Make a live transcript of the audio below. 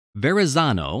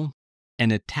Verrazzano,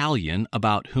 an Italian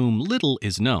about whom little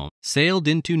is known, sailed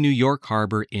into New York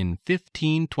Harbor in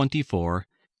 1524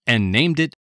 and named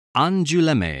it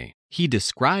Angoulême. He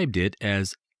described it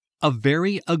as a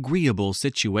very agreeable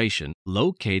situation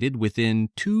located within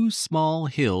two small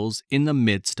hills in the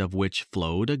midst of which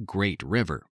flowed a great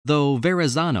river. Though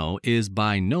Verrazzano is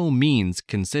by no means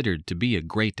considered to be a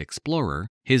great explorer,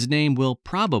 his name will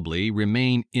probably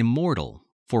remain immortal,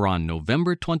 for on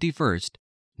November 21st,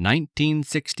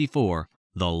 1964,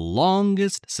 the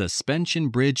longest suspension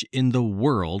bridge in the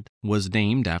world was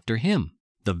named after him.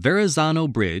 The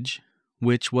Verrazzano Bridge,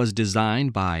 which was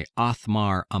designed by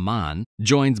Othmar Ammann,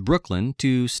 joins Brooklyn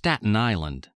to Staten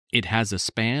Island. It has a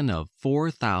span of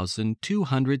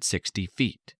 4,260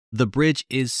 feet. The bridge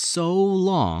is so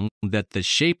long that the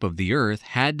shape of the earth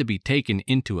had to be taken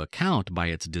into account by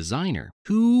its designer.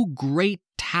 Two great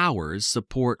towers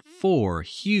support four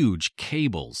huge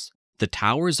cables. The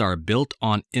towers are built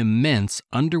on immense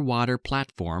underwater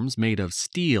platforms made of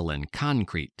steel and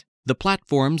concrete. The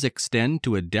platforms extend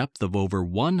to a depth of over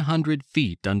 100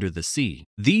 feet under the sea.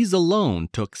 These alone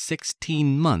took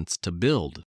 16 months to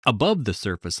build. Above the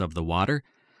surface of the water,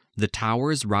 the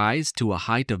towers rise to a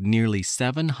height of nearly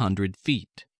 700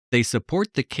 feet. They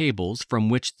support the cables from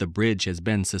which the bridge has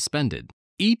been suspended.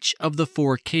 Each of the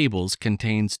four cables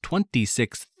contains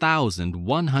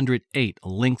 26,108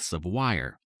 lengths of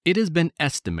wire. It has been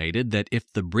estimated that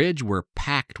if the bridge were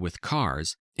packed with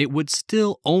cars, it would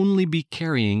still only be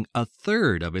carrying a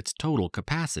third of its total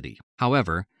capacity.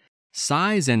 However,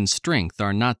 size and strength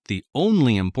are not the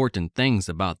only important things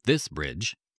about this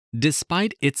bridge.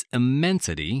 Despite its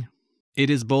immensity,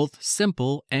 it is both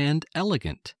simple and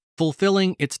elegant,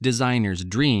 fulfilling its designer's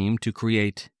dream to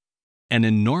create an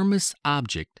enormous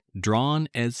object drawn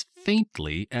as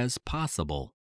faintly as possible.